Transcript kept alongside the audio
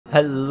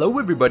Hello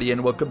everybody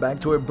and welcome back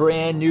to a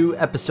brand new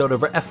episode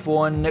of our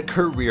F1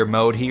 career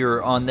mode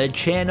here on the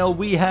channel.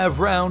 We have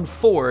round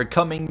 4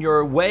 coming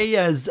your way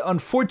as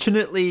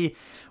unfortunately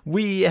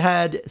we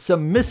had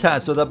some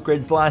mishaps with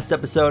upgrades last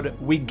episode.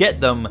 We get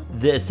them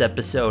this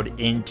episode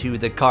into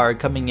the car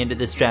coming into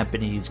this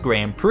Japanese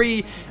Grand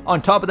Prix.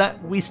 On top of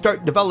that, we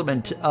start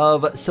development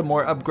of some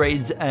more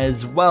upgrades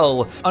as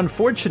well.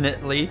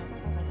 Unfortunately,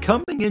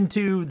 coming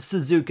into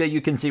Suzuka, you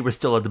can see we're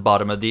still at the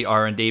bottom of the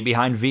R&D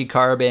behind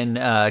V-Carb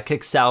and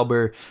Kick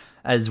Sauber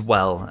as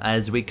well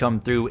as we come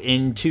through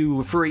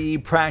into free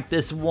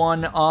practice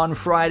 1 on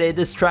Friday.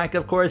 This track,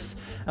 of course,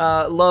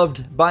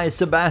 loved by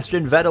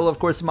Sebastian Vettel, of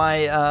course,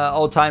 my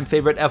all-time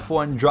favorite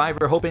F1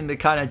 driver, hoping to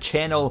kind of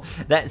channel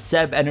that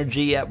Seb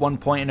energy at one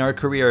point in our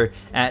career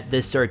at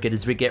this circuit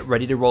as we get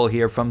ready to roll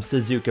here from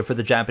Suzuka for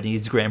the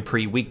Japanese Grand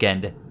Prix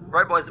weekend.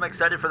 Right, boys, I'm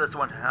excited for this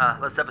one.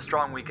 Let's have a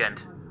strong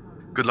weekend.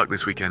 Good luck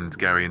this weekend,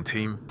 Gary and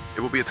team.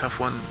 It will be a tough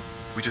one.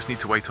 We just need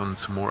to wait on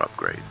some more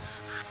upgrades.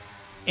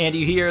 And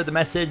you hear the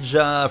message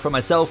from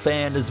myself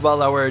and as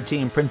well our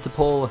team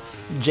principal,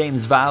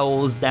 James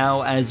Vowles,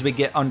 now as we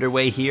get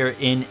underway here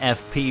in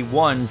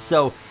FP1.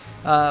 So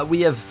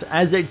we have,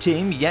 as a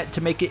team, yet to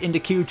make it into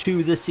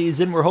Q2 this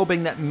season. We're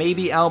hoping that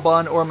maybe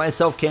Albon or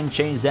myself can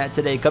change that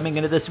today coming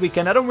into this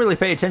weekend. I don't really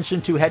pay attention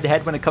to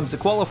head-to-head when it comes to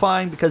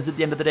qualifying because at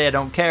the end of the day I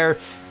don't care.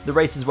 The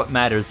race is what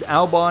matters.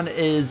 Albon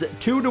is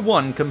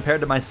 2-1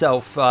 compared to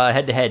myself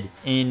head-to-head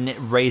in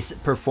race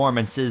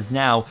performances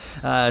now.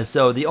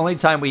 So the only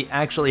time we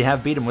actually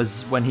have beat him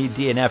was when he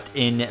DNF'd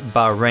in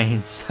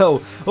Bahrain. So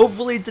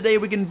hopefully today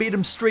we can beat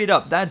him straight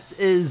up. That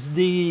is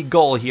the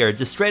goal here.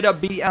 Just straight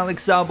up beat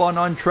Alex Albon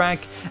on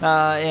track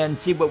and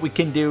see what we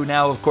can do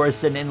now, of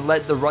course, and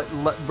let the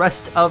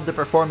rest of the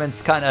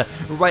performance kind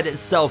of write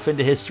itself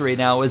into history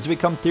now as we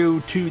come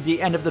through to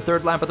the end of the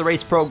third lap of the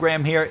race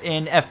program here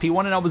in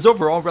FP1. And I was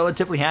overall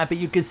relatively happy.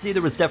 You could see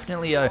there was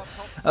definitely a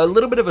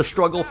little bit of a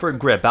struggle for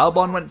grip.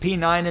 Albon went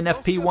P9 in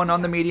FP1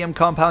 on the medium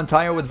compound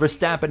tire with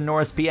Verstappen,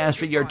 Norris,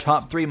 Piastri, your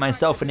top 3,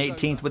 myself in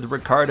 18th with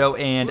Ricciardo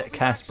and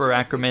Casper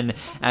Ackerman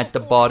at the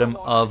bottom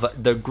of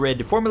the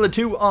grid. Formula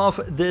 2 off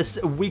this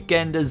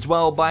weekend as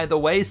well, by the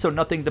way, so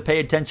nothing to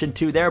pay attention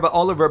to there, but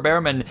Oliver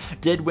Behrman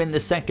did win the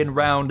second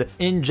round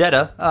in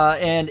Jeddah,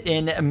 and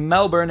in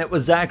Melbourne it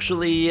was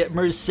actually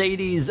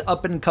Mercedes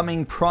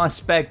up-and-coming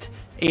prospect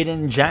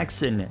Aiden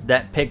Jackson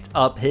that picked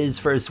up his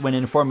first win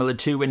in Formula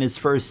 2 in his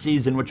first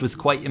season, which was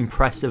quite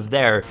impressive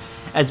there.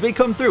 As we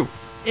come through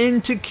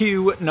into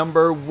Q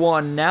number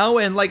 1 now,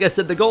 and like I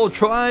said, the goal,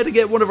 try to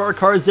get one of our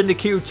cars into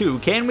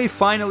Q2. Can we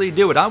finally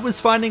do it? I was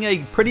finding a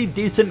pretty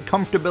decent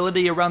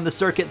comfortability around the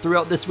circuit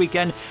throughout this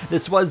weekend.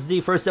 This was the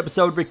first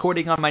episode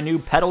recording on my new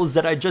pedals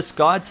that I just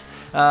got,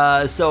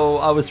 so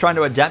I was trying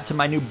to adapt to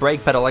my new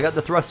brake pedal. I got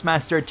the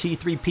Thrustmaster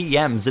T3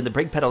 PMs, and the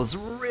brake pedal is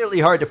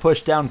really hard to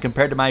push down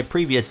compared to my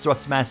previous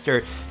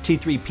Thrustmaster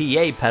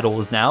T3 PA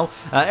pedals now.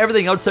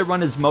 Everything else I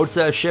run is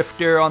Moza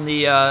shifter on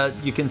the,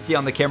 you can see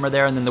on the camera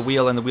there, and then the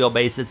wheel and the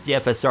wheelbase. It's the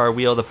FSR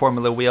wheel, the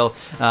Formula wheel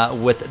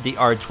with the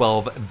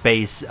R12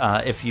 base,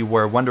 if you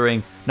were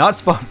wondering. Not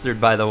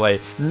sponsored, by the way.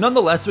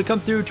 Nonetheless, we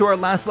come through to our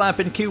last lap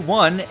in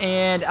Q1,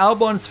 and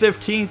Albon's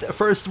 15th,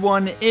 first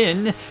one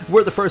in.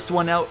 We're the first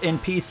one out in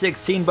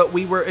P16, but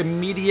we were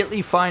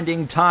immediately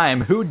finding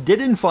time. Who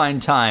didn't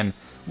find time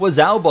was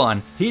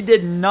Albon. He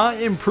did not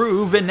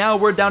improve, and now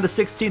we're down to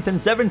 16th and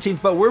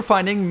 17th, but we're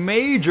finding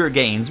major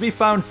gains. We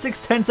found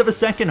 0.6 of a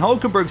second.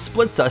 Hulkenberg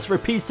splits us for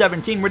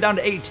P17. We're down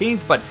to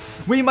 18th, but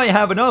we might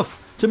have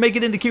enough to make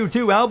it into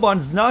Q2.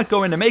 Albon's not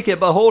going to make it,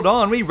 but hold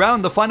on. We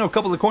round the final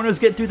couple of corners,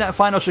 get through that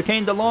final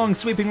chicane. The long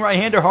sweeping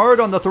right-hander hard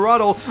on the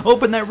throttle.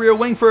 Open that rear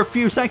wing for a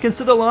few seconds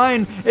to the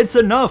line. It's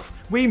enough.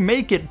 We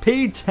make it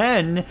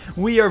P10.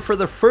 We are, for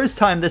the first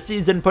time this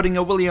season, putting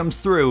a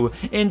Williams through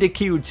into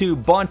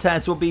Q2.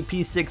 Bottas will be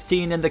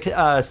P16 in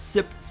the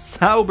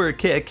Sauber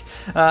kick.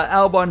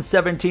 Albon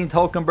 17th,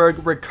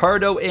 Hulkenberg,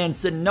 Ricciardo, and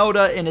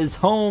Tsunoda in his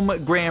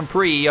home Grand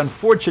Prix,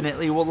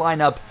 unfortunately, will line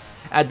up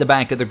at the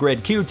back of the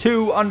grid.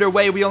 Q2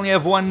 underway. We only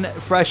have one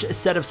fresh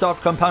set of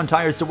soft compound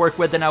tires to work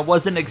with, and I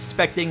wasn't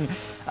expecting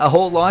a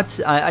whole lot.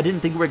 I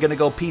didn't think we were going to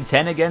go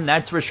P10 again,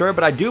 that's for sure,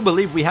 but I do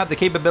believe we have the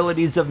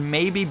capabilities of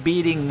maybe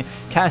beating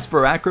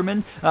Casper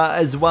Ackerman,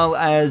 as well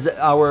as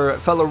our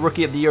fellow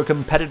Rookie of the Year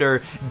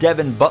competitor,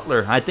 Devin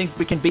Butler. I think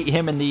we can beat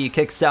him in the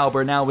Kick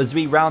Sauber now as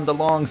we round the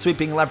long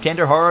sweeping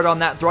left-hander hard on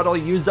that throttle,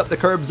 use up the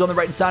curbs on the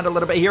right side a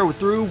little bit here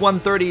through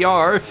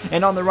 130R,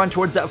 and on the run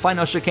towards that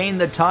final chicane,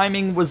 the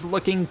timing was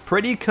looking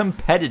pretty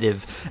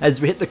competitive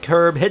as we hit the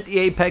curb, hit the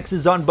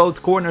apexes on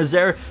both corners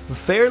there.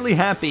 Fairly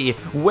happy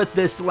with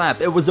this lap.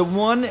 It was a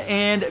one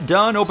and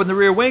done. Open the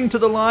rear wing to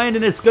the line,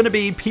 and it's going to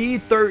be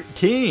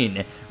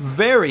P13.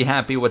 Very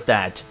happy with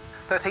that.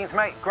 13th,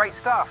 mate. Great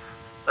stuff.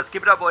 Let's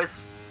keep it up,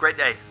 boys. Great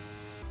day.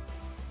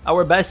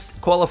 Our best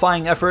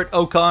qualifying effort,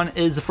 Ocon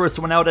is the first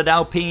one out at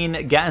Alpine.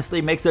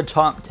 Gasly makes a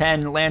top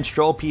 10. Lance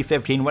Stroll,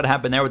 P15. What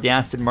happened there with the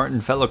Aston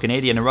Martin fellow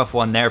Canadian? A rough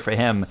one there for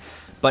him.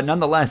 But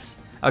nonetheless,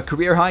 a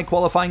career-high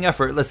qualifying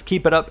effort. Let's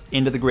keep it up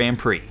into the Grand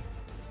Prix.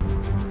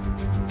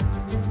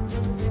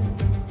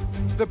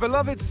 The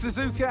beloved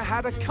Suzuka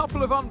had a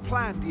couple of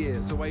unplanned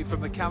years away from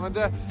the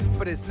calendar,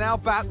 but it's now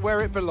back where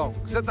it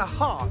belongs, at the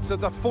heart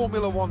of the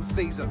Formula One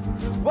season.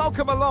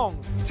 Welcome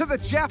along to the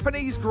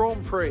Japanese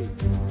Grand Prix.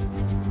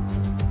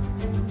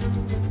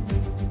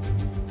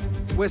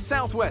 We're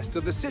southwest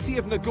of the city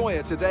of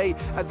Nagoya today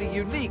at the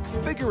unique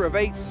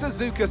figure-of-8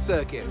 Suzuka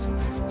circuit.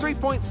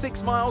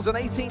 3.6 miles and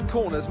 18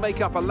 corners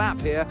make up a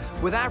lap here,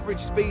 with average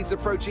speeds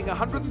approaching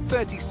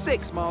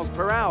 136 miles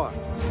per hour.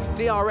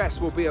 DRS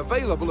will be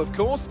available, of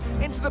course,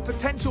 into the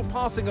potential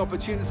passing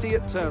opportunity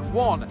at turn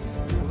 1,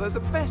 although the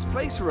best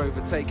place for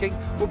overtaking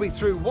will be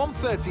through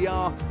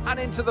 130R and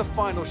into the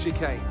final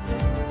chicane.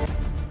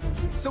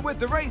 So with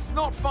the race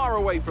not far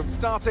away from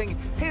starting,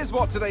 here's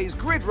what today's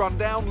grid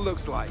rundown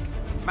looks like.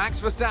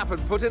 Max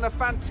Verstappen put in a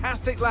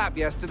fantastic lap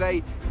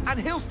yesterday, and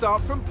he'll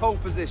start from pole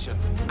position.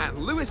 And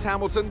Lewis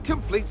Hamilton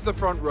completes the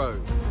front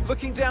row.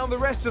 Looking down the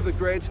rest of the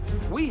grid,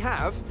 we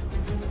have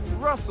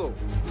Russell,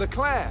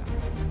 Leclerc,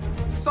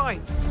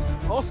 Sainz,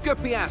 Oscar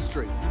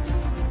Piastri,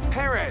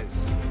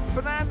 Perez,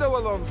 Fernando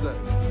Alonso,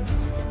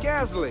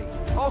 Gasly,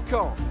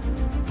 Ocon,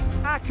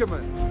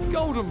 Ackerman,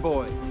 Golden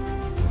Boy,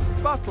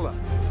 Butler,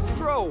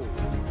 Stroll,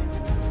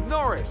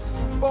 Norris,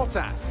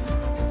 Bottas,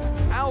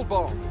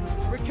 Albon,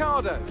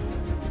 Ricciardo,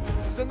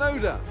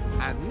 Tsunoda,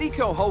 and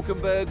Nico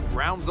Hülkenberg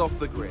rounds off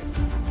the grid.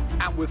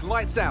 And with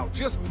lights out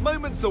just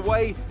moments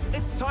away,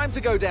 it's time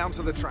to go down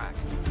to the track.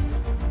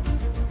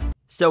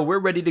 So we're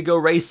ready to go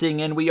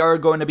racing, and we are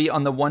going to be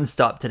on the one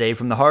stop today,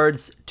 from the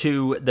hards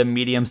to the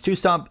mediums. Two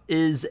stop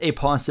is a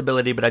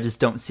possibility, but I just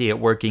don't see it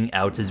working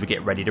out as we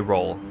get ready to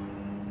roll.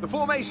 The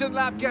formation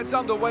lap gets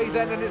underway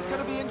then, and it's going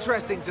to be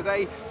interesting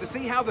today to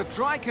see how the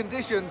dry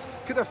conditions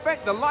could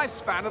affect the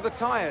lifespan of the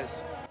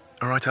tyres.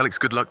 All right, Alex,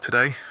 good luck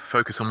today.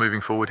 Focus on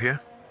moving forward here.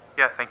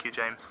 Yeah, thank you,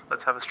 James.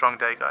 Let's have a strong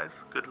day,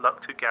 guys. Good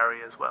luck to Gary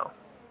as well.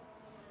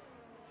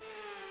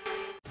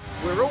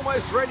 We're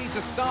almost ready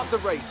to start the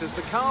race as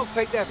the cars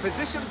take their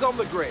positions on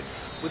the grid,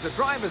 with the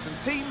drivers and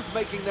teams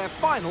making their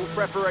final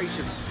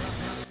preparations.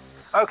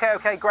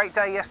 Okay, great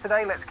day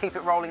yesterday. Let's keep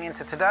it rolling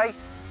into today.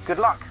 Good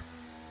luck.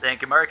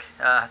 Thank you, Mark.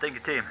 Thank you,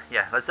 team.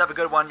 Yeah, let's have a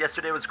good one.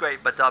 Yesterday was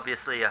great, but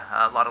obviously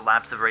a lot of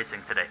laps of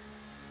racing today.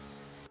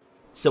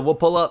 So we'll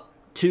pull up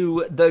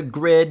to the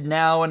grid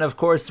now, and of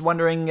course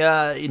wondering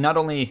not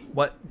only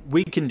what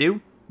we can do,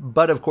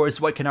 but of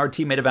course what can our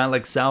teammate of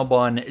Alex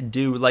Albon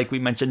do. Like we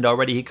mentioned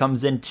already, he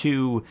comes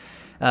into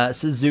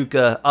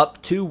Suzuka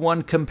up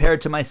 2-1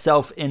 compared to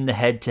myself in the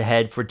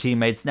head-to-head for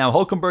teammates. Now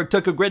Hülkenberg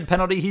took a grid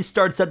penalty. He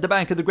starts at the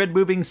back of the grid,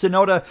 moving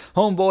Tsunoda,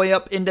 homeboy,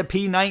 up into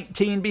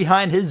P19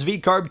 behind his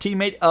VCARB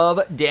teammate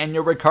of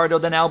Daniel Ricciardo.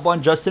 Then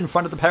Albon just in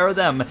front of the pair of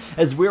them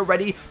as we're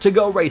ready to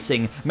go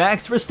racing.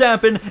 Max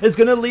Verstappen is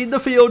going to lead the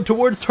field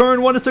towards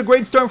turn 1. It's a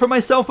great start for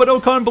myself, but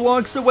Ocon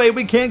blocks the way.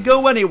 We can't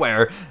go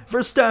anywhere.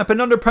 Verstappen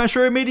under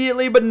pressure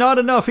immediately, but not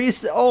enough.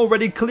 He's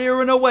already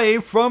clearing away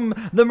from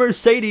the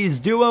Mercedes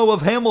duo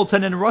of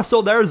Hamilton and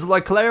Russell. There's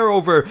Leclerc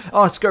over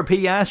Oscar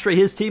Piastri,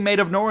 his teammate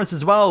of Norris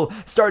as well.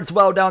 Starts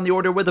well down the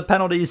order with a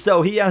penalty,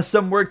 so he has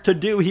some work to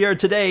do here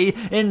today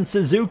in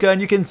Suzuka, and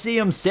you can see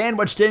him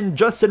sandwiched in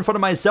just in front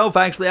of myself.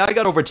 Actually, I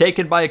got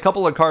overtaken by a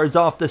couple of cars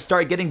off the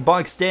start. Getting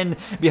boxed in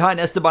behind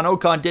Esteban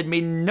Ocon did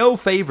me no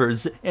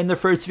favors in the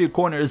first few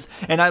corners,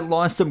 and I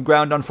lost some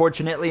ground,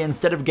 unfortunately,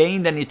 instead of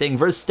gained anything.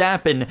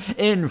 Verstappen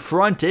in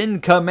front,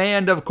 in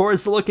command, of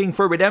course, looking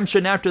for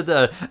redemption after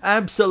the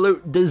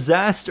absolute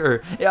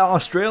disaster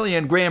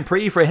Australian Grand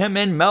Prix for him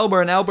in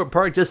Melbourne. Albert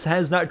Park just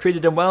has not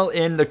treated him well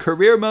in the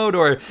career mode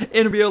or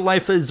in real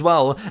life as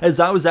well, as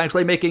I was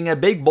actually making a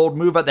big bold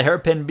move at the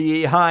hairpin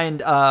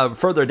behind,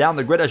 further down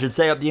the grid I should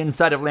say, up the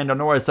inside of Lando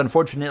Norris.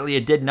 Unfortunately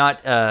it did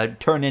not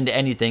turn into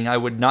anything. I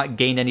would not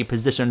gain any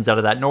positions out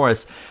of that.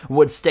 Norris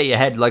would stay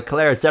ahead.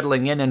 Leclerc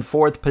settling in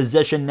 4th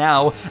position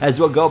now as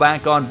we'll go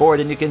back on board,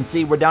 and you can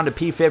see we're down to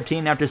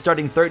P15 after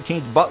starting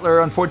 13th. Butler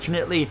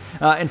unfortunately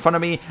in front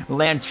of me.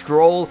 Lance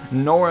Stroll,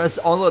 Norris,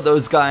 all of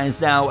those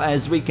guys now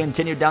as we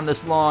continue down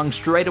this long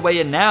straightaway,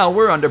 and now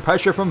we're under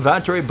pressure from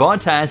Valtteri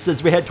Bottas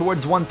as we head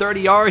towards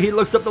 130R. He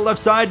looks up the left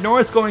side.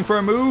 Norris going for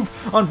a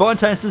move on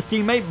Bottas's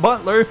teammate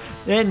Butler,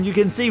 and you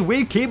can see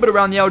we keep it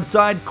around the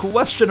outside.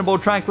 Questionable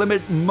track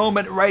limit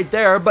moment right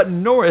there, but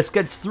Norris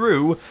gets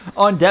through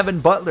on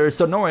Devin Butler,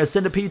 so Norris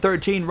into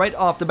P13 right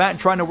off the bat,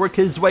 trying to work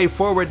his way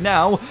forward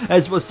now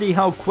as we'll see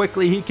how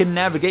quickly he can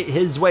navigate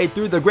his way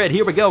through the grid.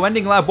 Here we go,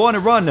 ending lap 1, a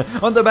run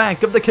on the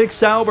back of the Kick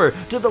Sauber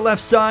to the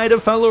left side. A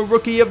fellow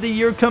Rookie of the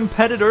Year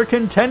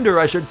contender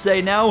I should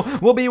say now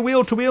will be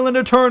wheel to wheel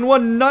into turn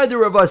 1.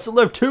 Neither of us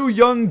left two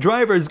young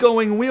drivers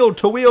going wheel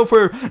to wheel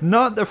for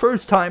not the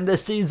first time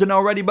this season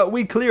already, but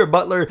we clear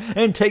Butler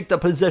and take the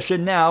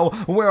position now.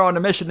 We're on a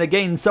mission to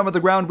gain some of the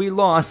ground we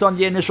lost on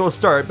the initial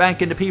start.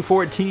 Back into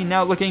P14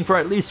 now, looking for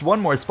at least one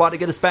more spot to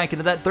get us back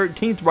into that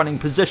 13th running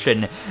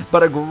position,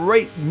 but a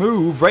great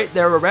move right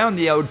there around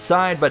the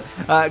outside. But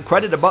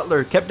credit to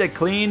Butler, kept it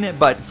clean,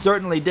 but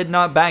certainly did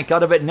not back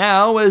out of it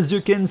now. As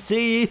you can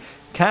see,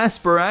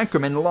 Casper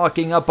Ackerman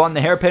locking up on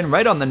the hairpin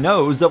right on the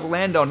nose of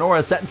Lando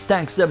Norris. That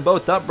stacks them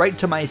both up right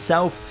to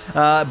myself.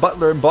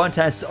 Butler and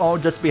Bottas all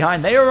just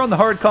behind. They are on the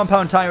hard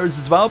compound tires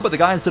as well, but the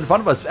guys in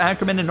front of us,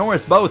 Ackerman and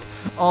Norris, both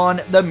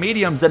on the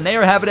mediums, and they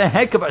are having a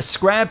heck of a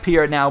scrap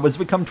here now as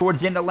we come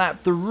towards the end of lap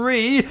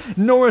 3.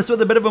 Norris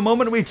with a bit of a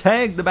moment. We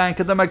tag the back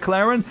of the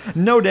McLaren.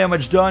 No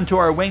damage done to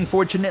our wing,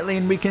 fortunately,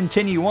 and we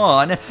continue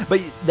on,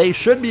 but they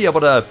should be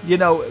able to, you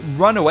know,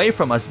 run away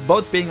from us,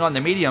 both being on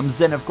the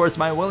mediums, and of course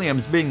my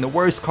Williams being the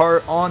worst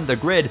car on the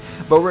grid,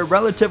 but we're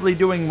relatively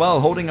doing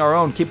well, holding our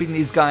own, keeping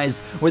these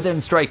guys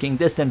within striking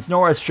distance.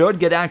 Norris should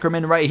get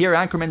Ackerman right here.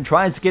 Ackerman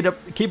tries to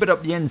keep it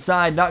up the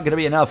inside, not going to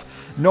be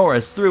enough.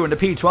 Norris through into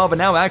P12, and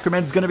now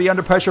Ackerman's going to be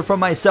under pressure from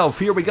myself.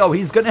 Here we go.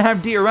 He's going to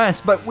have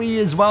DRS, but we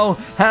as well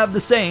have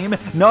the same.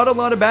 Not a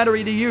lot of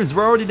battery to use.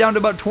 We're already down to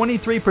about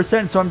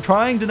 23%, so I'm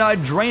trying to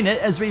not drain it.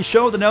 As we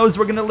show the nose,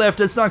 we're going to lift.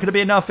 It's not going to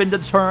be enough into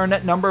turn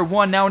number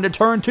 1. Now into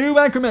turn 2,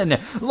 Ackerman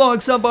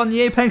logs up on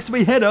the apex.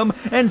 We hit him,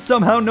 and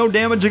somehow no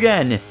damage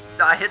again.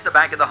 I hit the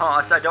back of the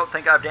Haas. I don't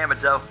think I have damage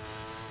though.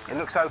 It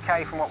looks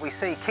okay from what we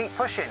see. Keep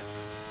pushing.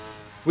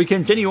 We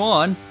continue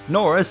on.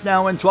 Norris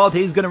now in 12th.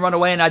 He's going to run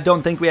away, and I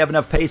don't think we have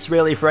enough pace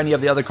really for any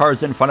of the other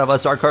cars in front of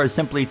us. Our car is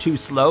simply too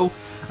slow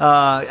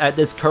at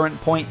this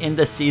current point in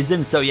the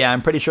season. So yeah,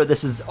 I'm pretty sure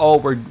this is all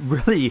we're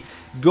really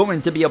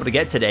going to be able to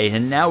get today.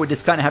 And now we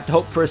just kind of have to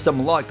hope for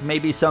some luck,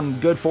 maybe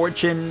some good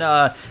fortune,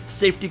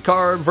 safety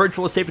car,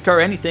 virtual safety car,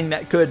 anything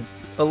that could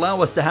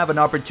allow us to have an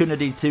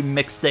opportunity to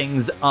mix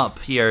things up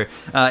here.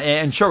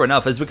 And sure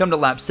enough, as we come to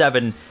lap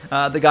 7,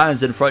 the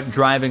guys in front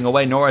driving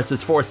away. Norris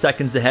is 4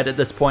 seconds ahead at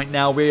this point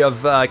now. We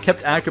have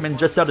kept Ackerman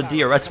just out of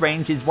DRS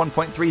range. He's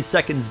 1.3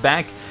 seconds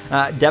back.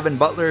 Devin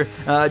Butler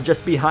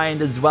just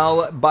behind as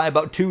well by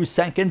about 2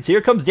 seconds.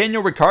 Here comes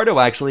Daniel Ricciardo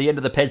actually into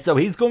the pit, so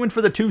he's going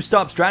for the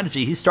 2-stop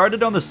strategy. He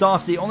started on the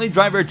softs, the only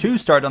driver to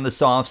start on the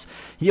softs.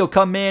 He'll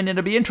come in, and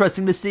it'll be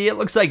interesting to see. It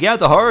looks like, yeah,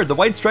 the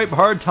white stripe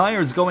hard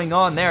tires going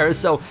on there,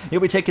 so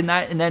he'll be taking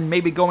that and then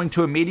maybe going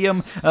to a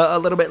medium a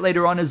little bit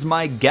later on is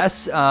my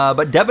guess.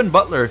 But Devin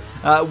Butler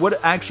would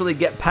actually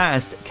get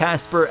past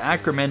Casper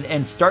Ackerman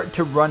and start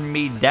to run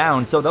me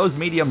down. So those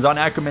mediums on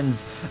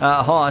Ackerman's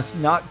Haas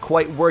not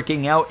quite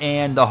working out,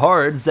 and the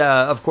hards,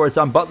 of course,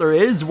 on Butler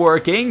is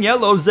working.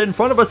 Yellow's in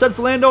front of us. That's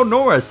Lando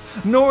Norris.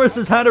 Norris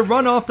has had a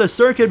run off the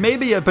circuit,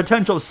 maybe a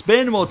potential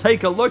spin. We'll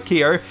take a look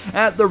here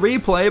at the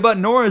replay, but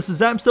Norris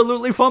is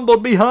absolutely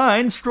fumbled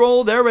behind.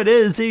 Stroll, there it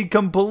is. He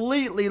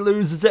completely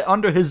loses it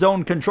under his own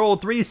control.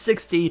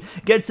 360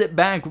 gets it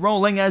back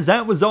rolling as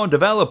that was all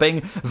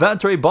developing.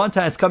 Valtteri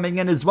Bottas coming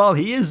in as well.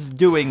 He is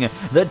doing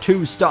the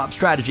 2-stop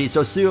strategy.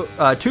 So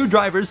 2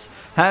 drivers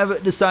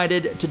have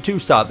decided to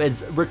 2-stop.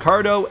 It's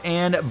Ricciardo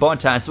and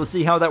Bottas. We'll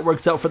see how that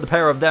works out for the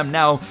pair of them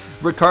now.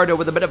 Ricciardo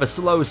with a bit of a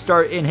slow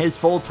start in his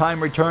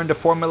full-time return to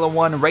Formula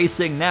 1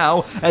 racing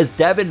now, as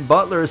Devin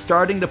Butler is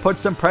starting to put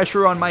some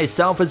pressure on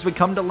myself as we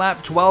come to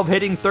lap 12,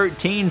 hitting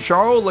 13.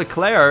 Charles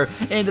Leclerc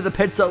into the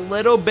pits a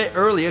little bit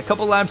early, a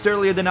couple laps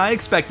earlier than I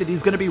expected.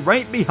 He's going to be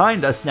right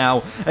behind us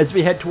now as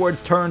we head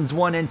towards turns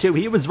 1 and 2.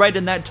 He was right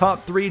in that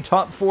top 3,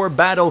 top 4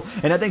 battle,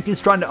 and I think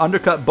he's trying to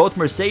undercut both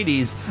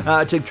Mercedes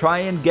to try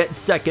and get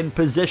second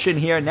position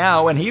here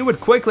now, and he would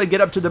quickly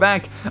get up to the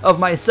back of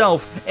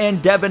myself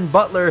and Devin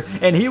Butler,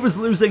 and he was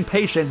losing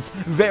patience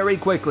very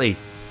quickly.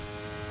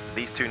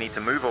 These two need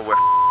to move or we're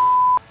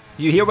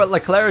You hear what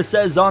Leclerc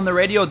says on the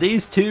radio.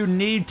 These two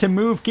need to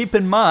move. Keep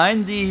in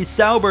mind, the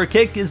Sauber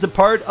kick is a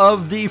part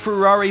of the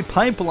Ferrari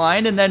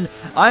pipeline, and then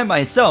I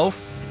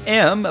myself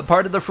am a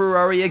part of the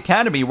Ferrari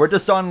Academy. We're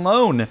just on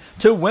loan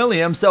to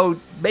Williams, so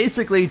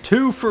basically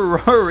 2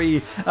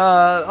 Ferrari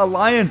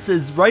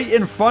alliances right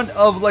in front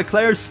of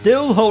Leclerc,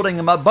 still holding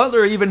him up.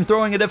 Butler even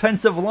throwing a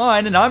defensive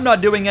line, and I'm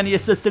not doing any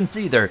assistance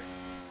either.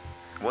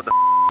 What the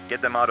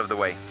Get them out of the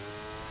way.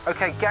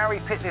 Okay,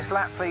 Gary, pit this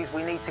lap, please.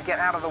 We need to get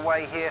out of the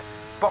way here.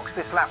 Box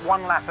this lap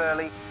 1 lap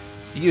early.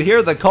 You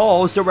hear the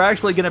call, so we're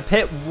actually going to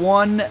pit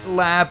 1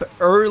 lap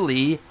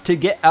early to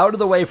get out of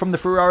the way from the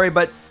Ferrari,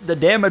 but the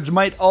damage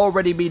might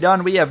already be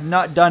done. We have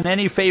not done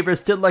any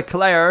favors to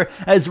Leclerc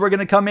as we're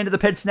going to come into the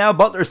pits now.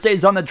 Butler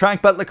stays on the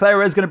track, but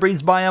Leclerc is going to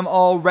breeze by him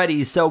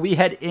already. So we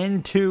head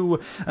into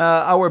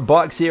our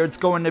box here. It's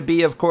going to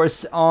be, of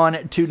course,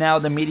 on to now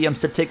the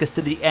mediums to take us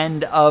to the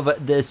end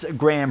of this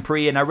Grand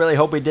Prix, and I really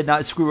hope we did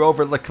not screw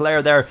over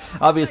Leclerc there.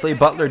 Obviously,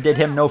 Butler did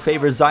him no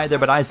favors either,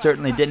 but I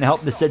certainly didn't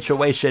help the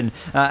situation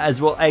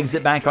as we'll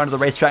exit back onto the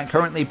racetrack.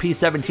 Currently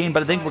P17,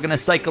 but I think we're going to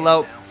cycle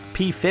out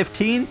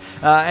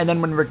P15, and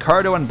then when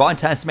Ricciardo and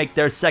Bottas make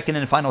their second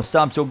and final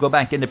stops, we'll go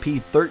back into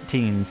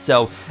P13.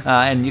 So,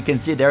 and you can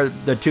see they're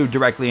the 2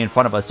 directly in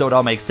front of us, so it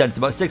all makes sense.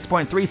 About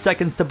 6.3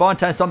 seconds to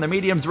Bottas on the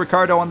mediums,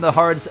 Ricciardo on the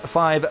hards,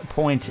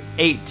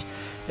 5.8.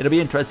 It'll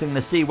be interesting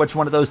to see which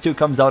one of those 2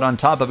 comes out on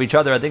top of each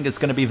other. I think it's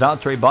going to be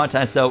Valtteri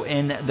Bottas, though,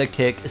 in the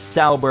kick.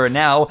 Sauber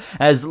now,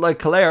 as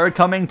Leclerc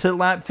coming to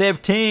lap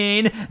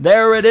 15.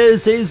 There it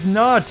is. He's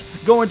not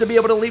going to be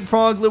able to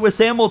leapfrog Lewis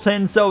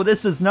Hamilton, so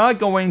this is not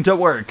going to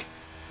work.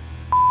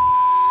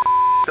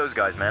 Those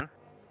guys, man.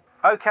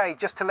 Okay,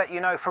 just to let you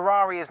know,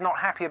 Ferrari is not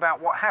happy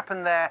about what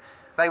happened there.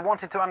 They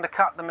wanted to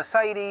undercut the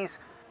Mercedes.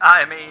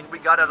 I mean, we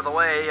got out of the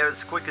way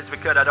as quick as we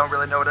could. I don't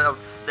really know what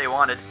else they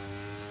wanted.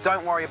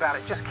 Don't worry about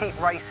it. Just keep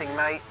racing,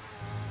 mate.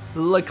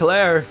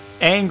 LECLERC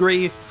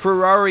angry,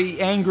 Ferrari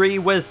angry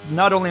with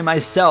not only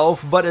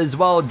myself, but as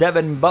well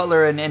Devin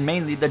Butler and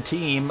mainly the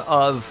team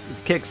of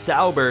Kick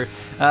Sauber.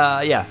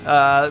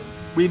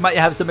 We might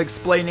have some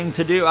explaining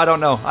to do. I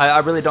don't know. I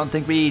really don't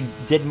think we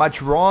did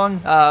much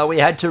wrong. We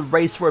had to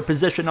race for a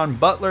position on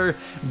Butler.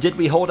 Did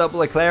we hold up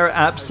LECLERC?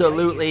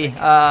 Absolutely.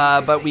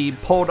 But we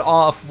pulled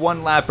off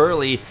one lap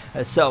early.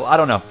 So I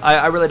don't know.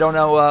 I really don't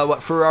know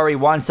what Ferrari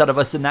wants out of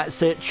us in that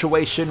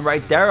situation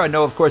right there. I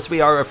know, of course,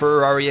 we are a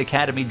Ferrari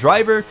Academy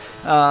driver,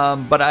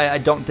 but I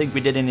don't think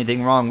we did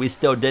anything wrong. We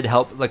still did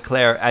help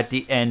LECLERC at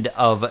the end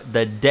of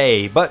the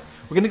day. But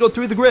we're going to go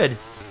through the grid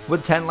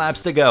with 10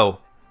 laps to go.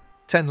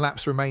 10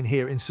 laps remain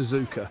here in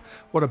Suzuka.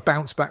 What a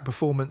bounce-back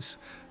performance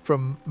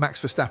from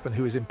Max Verstappen,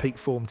 who is in peak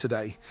form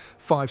today.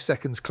 5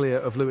 seconds clear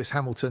of Lewis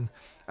Hamilton,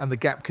 and the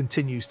gap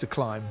continues to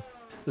climb.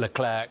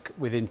 LECLERC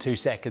within 2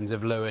 seconds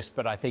of Lewis,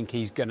 but I think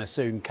he's going to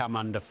soon come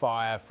under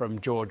fire from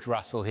George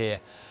Russell here.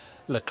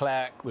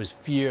 LECLERC was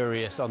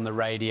furious on the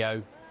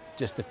radio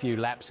just a few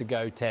laps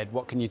ago. Ted,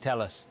 what can you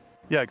tell us?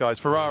 Yeah, guys,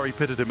 Ferrari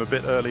pitted him a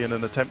bit early in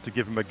an attempt to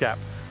give him a gap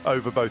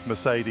over both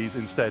Mercedes.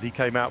 Instead, he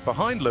came out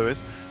behind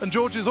Lewis, and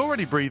George is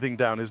already breathing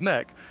down his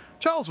neck.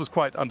 Charles was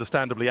quite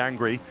understandably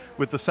angry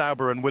with the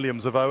Sauber and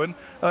Williams of Owen,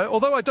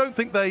 although I don't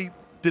think they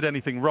did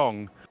anything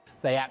wrong.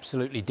 They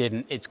absolutely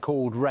didn't. It's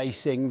called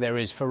racing. There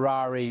is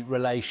Ferrari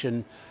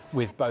relation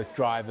with both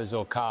drivers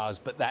or cars,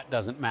 but that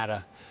doesn't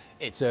matter.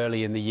 It's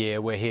early in the year.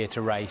 We're here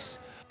to race.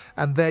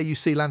 And there you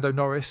see Lando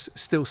Norris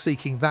still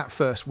seeking that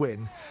first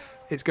win.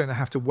 It's going to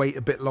have to wait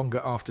a bit longer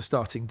after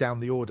starting down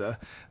the order,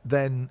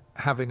 then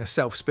having a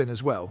self-spin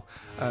as well.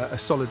 A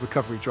solid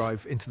recovery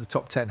drive into the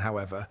top 10,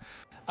 however.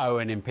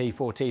 Owen in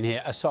P14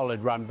 here, a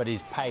solid run, but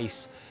his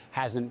pace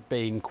hasn't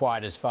been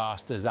quite as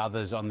fast as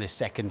others on this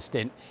second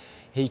stint.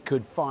 He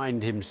could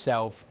find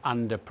himself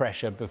under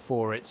pressure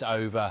before it's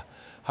over.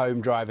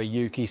 Home driver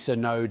Yuki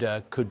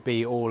Tsunoda could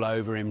be all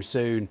over him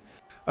soon.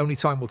 Only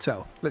time will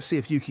tell. Let's see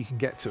if Yuki can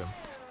get to him.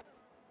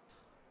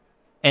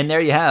 And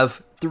there you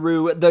have,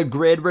 through the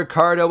grid,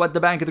 Ricciardo at the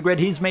back of the grid.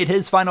 He's made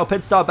his final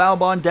pit stop.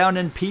 Albon down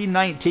in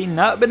P19.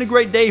 Not been a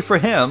great day for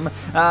him,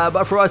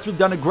 but for us, we've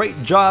done a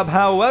great job.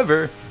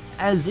 However,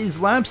 as these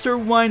laps are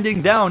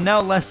winding down,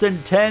 now less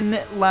than 10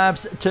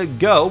 laps to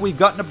go. We've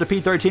gotten up to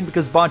P13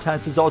 because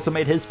Bottas has also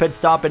made his pit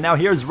stop, and now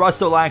here's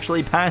Russell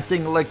actually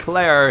passing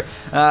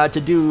LECLERC to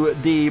do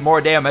the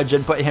more damage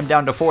and put him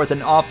down to 4th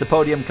and off the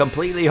podium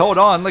completely. Hold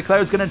on,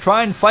 LECLERC's going to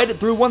try and fight it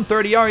through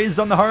 130R. He's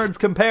on the hards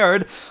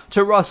compared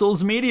to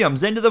Russell's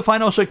mediums. Into the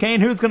final chicane,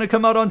 who's going to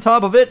come out on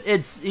top of it?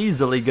 It's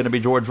easily going to be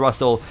George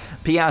Russell.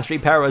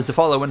 Piastri, Perez to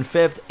follow in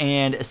 5th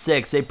and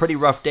 6th. A pretty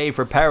rough day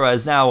for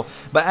Perez now,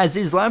 but as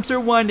these laps are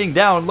winding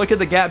down, look at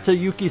the gap to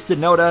Yuki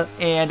Tsunoda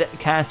and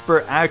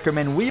Casper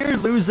Ackerman. We're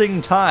losing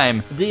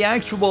time. The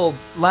actual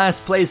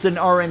last place in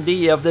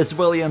R&D of this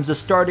Williams is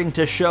starting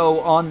to show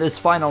on this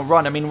final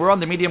run. I mean, we're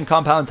on the medium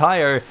compound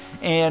tire,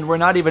 and we're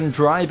not even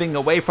driving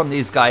away from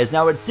these guys.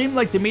 Now, it seemed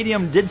like the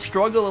medium did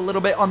struggle a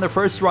little bit on the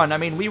first run. I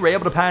mean, we were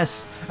able to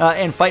pass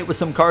and fight with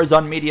some cars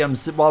on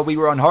mediums while we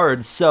were on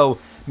hards, so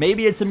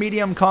maybe it's a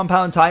medium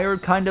compound tire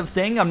kind of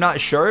thing, I'm not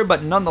sure,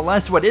 but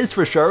nonetheless, what is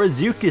for sure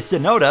is Yuki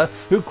Tsunoda,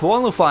 who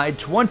qualified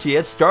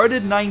 20th,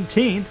 started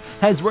 19th,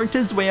 has worked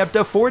his way up to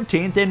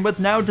 14th, and with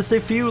now just a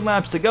few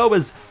laps to go,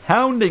 is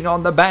hounding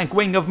on the back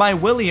wing of my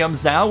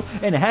Williams now,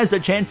 and has a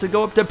chance to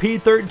go up to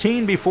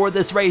P13 before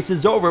this race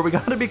is over. We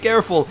gotta be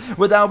careful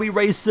with how we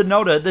race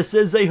Tsunoda. This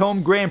is a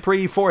home Grand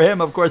Prix for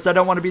him. Of course, I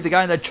don't want to be the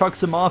guy that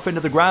chucks him off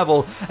into the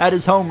gravel at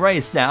his home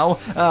race now,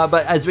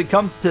 but as we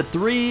come to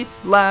 3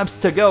 laps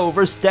to go,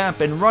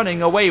 Verstappen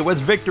running away with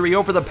victory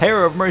over the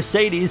pair of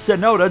Mercedes.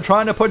 Tsunoda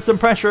trying to put some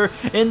pressure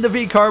in the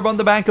V-carb on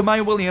the back of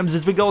my Williams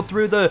as we go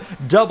through the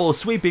double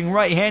sweeping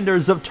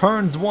right-handers of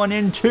turns 1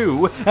 and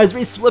 2 as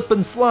we slip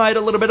and slide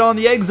a little bit on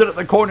the exit at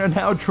the corner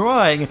now,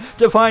 trying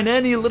to find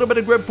any little bit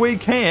of grip we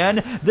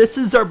can. This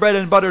is our bread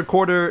and butter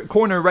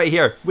corner right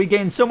here. We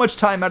gain so much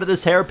time out of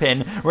this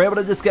hairpin. We're able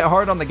to just get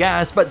hard on the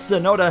gas, but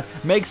Tsunoda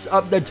makes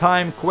up the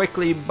time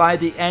quickly by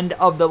the end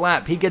of the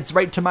lap. He gets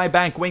right to my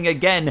back wing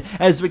again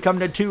as we come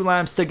to 2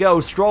 laps to go.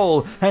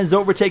 Stroll has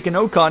overtaken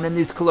Ocon in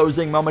these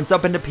closing moments,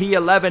 up into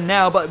P11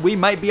 now, but we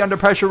might be under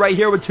pressure right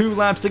here with 2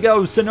 laps to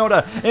go.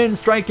 Tsunoda in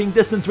striking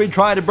distance. We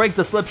try to break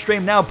the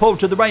slipstream now. Pull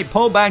to the right,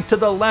 pull back to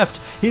the left.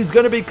 He's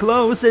going to be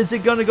close. Is he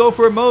going to go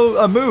for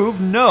a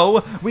move?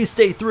 No. We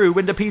stay through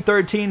into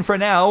P13 for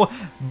now.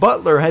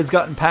 Butler has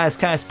gotten past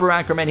Casper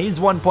Ackerman. He's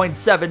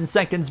 1.7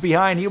 seconds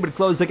behind. He would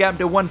close the gap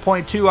to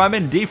 1.2. I'm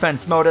in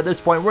defense mode at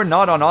this point. We're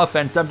not on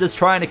offense. I'm just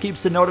trying to keep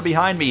Tsunoda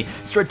behind me.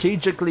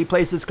 Strategically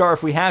place his car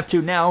if we have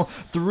to now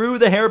through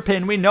the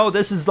hairpin. We know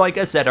this is, like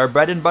I said, our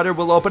bread and butter.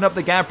 Will open up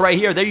the gap right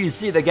here. There you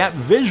see the gap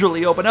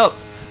visually open up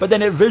but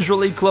then it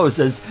visually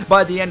closes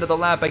by the end of the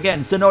lap.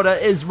 Again,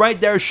 Tsunoda is right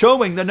there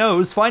showing the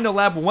nose. Final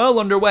lap well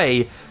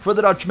underway for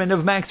the Dutchman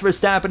of Max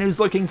Verstappen, who's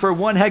looking for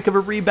one heck of a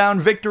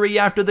rebound victory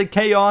after the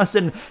chaos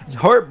and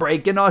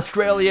heartbreak in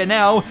Australia.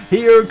 Now,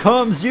 here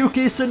comes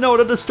Yuki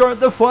Tsunoda to start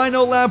the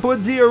final lap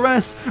with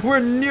DRS. We're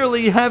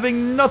nearly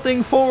having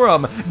nothing for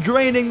him.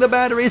 Draining the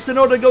battery,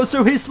 Tsunoda goes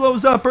through, he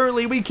slows up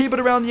early, we keep it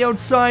around the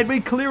outside, we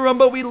clear him,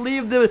 but we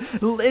leave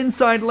the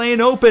inside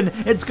lane open.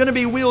 It's going to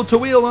be wheel to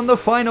wheel on the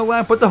final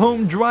lap with the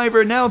home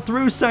driver now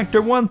through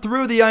Sector 1,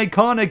 through the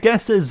iconic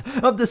S's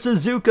of the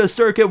Suzuka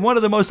circuit, one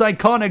of the most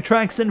iconic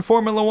tracks in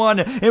Formula 1,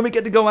 and we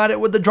get to go at it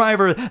with the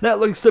driver that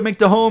looks to make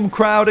the home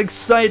crowd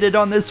excited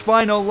on this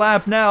final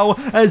lap now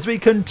as we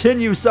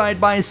continue side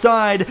by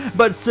side.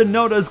 But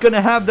Tsunoda's going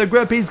to have the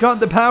grip, he's got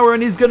the power,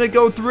 and he's going to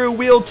go through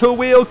wheel to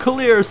wheel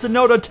clear.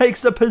 Tsunoda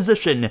takes the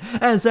position.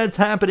 As that's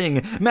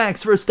happening,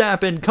 Max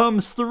Verstappen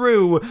comes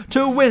through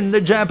to win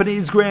the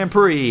Japanese Grand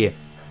Prix.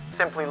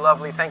 Simply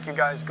lovely. Thank you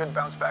guys. Good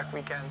bounce back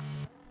weekend.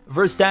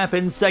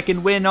 Verstappen's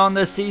second win on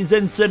the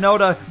season.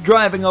 Tsunoda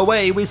driving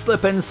away. We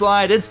slip and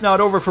slide. It's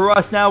not over for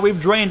us now. We've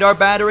drained our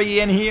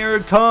battery, and here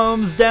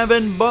comes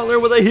Devin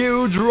Butler with a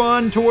huge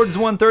run towards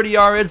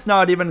 130R. It's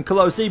not even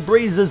close. He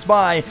breezes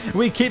by.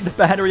 We keep the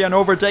battery on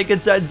overtake.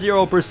 It's at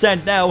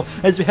 0% now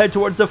as we head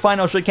towards the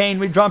final chicane.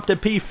 We drop to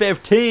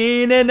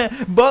P15,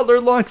 and Butler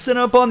locks it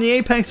up on the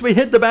apex. We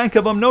hit the back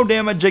of him. No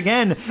damage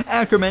again.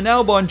 Ackerman,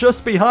 Albon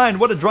just behind.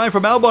 What a drive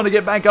from Albon to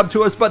get back up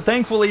to us, but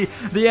thankfully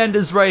the end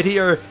is right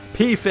here.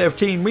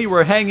 P15, we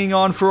were hanging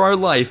on for our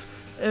life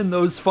in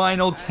those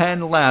final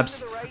 10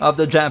 laps of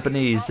the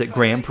Japanese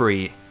Grand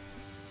Prix.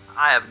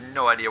 I have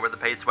no idea where the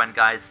pace went,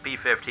 guys.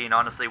 P15,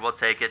 honestly, we'll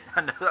take it.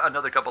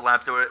 Another couple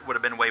laps, it would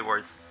have been way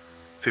worse.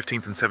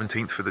 15th and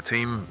 17th for the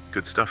team.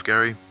 Good stuff,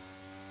 Gary.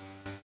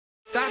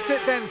 That's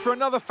it then for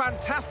another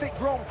fantastic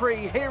Grand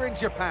Prix here in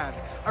Japan.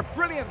 A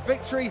brilliant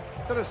victory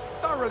that has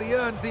thoroughly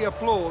earned the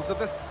applause of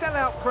the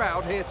sellout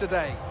crowd here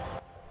today.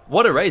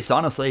 What a race,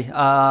 honestly.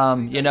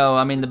 You know,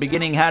 I mean, the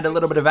beginning had a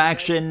little bit of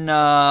action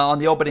on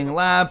the opening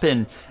lap,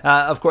 and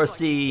of course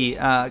the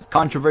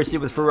controversy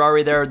with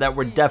Ferrari there that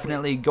we're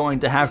definitely going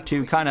to have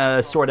to kind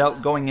of sort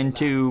out going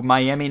into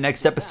Miami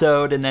next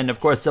episode, and then of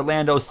course the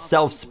Lando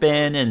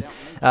self-spin, and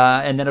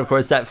then of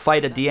course that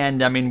fight at the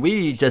end. I mean,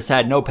 we just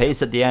had no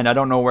pace at the end. I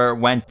don't know where it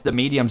went. The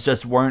mediums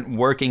just weren't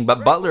working,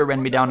 but Butler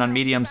ran me down on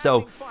medium,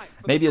 so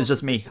maybe it was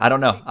just me. I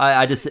don't know.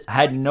 I just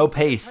had no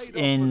pace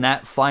in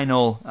that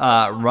final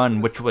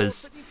run, which was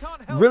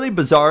really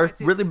bizarre,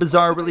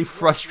 really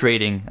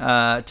frustrating,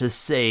 to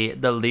say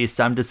the least.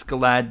 I'm just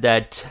glad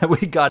that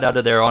we got out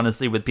of there,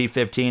 honestly, with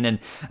P15,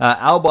 and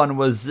Albon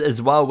was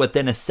as well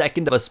within a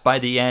second of us by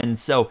the end,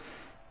 so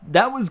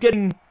that was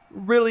getting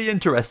really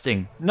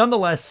interesting.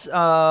 Nonetheless,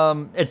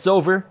 it's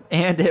over,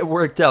 and it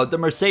worked out. The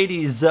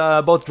Mercedes,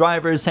 both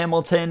drivers,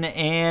 Hamilton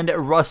and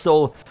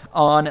Russell,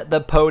 on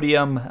the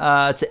podium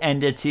to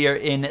end it here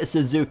in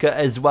Suzuka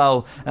as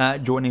well,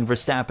 joining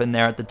Verstappen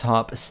there at the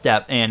top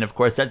step. And of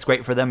course, that's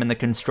great for them in the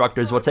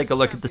constructors. We'll take a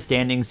look at the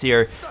standings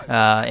here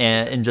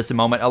in just a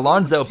moment.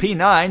 Alonso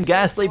P9,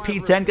 Gasly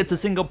P10 gets a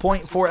single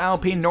point for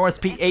Alpine. Norris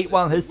P8,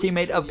 while his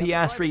teammate of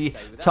Piastri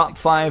top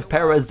 5.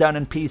 Perez down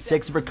in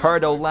P6.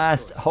 Ricciardo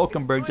last.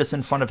 Hulkenberg just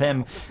in front of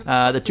him.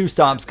 The two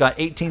stops got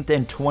 18th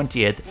and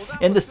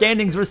 20th. In the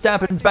standings,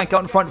 Verstappen's back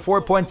out in front,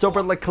 4 points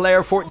over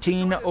Leclerc,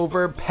 14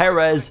 over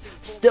Perez.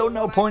 Still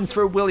no points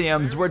for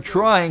Williams. We're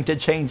trying to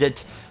change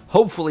it.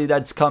 Hopefully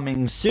that's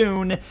coming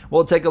soon.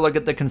 We'll take a look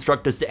at the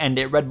constructors to end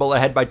it. Red Bull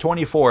ahead by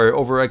 24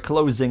 over a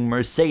closing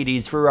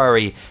Mercedes.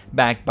 Ferrari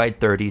back by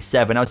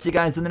 37. I'll see you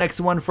guys in the next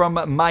one from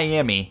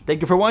Miami.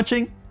 Thank you for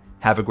watching.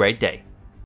 Have a great day.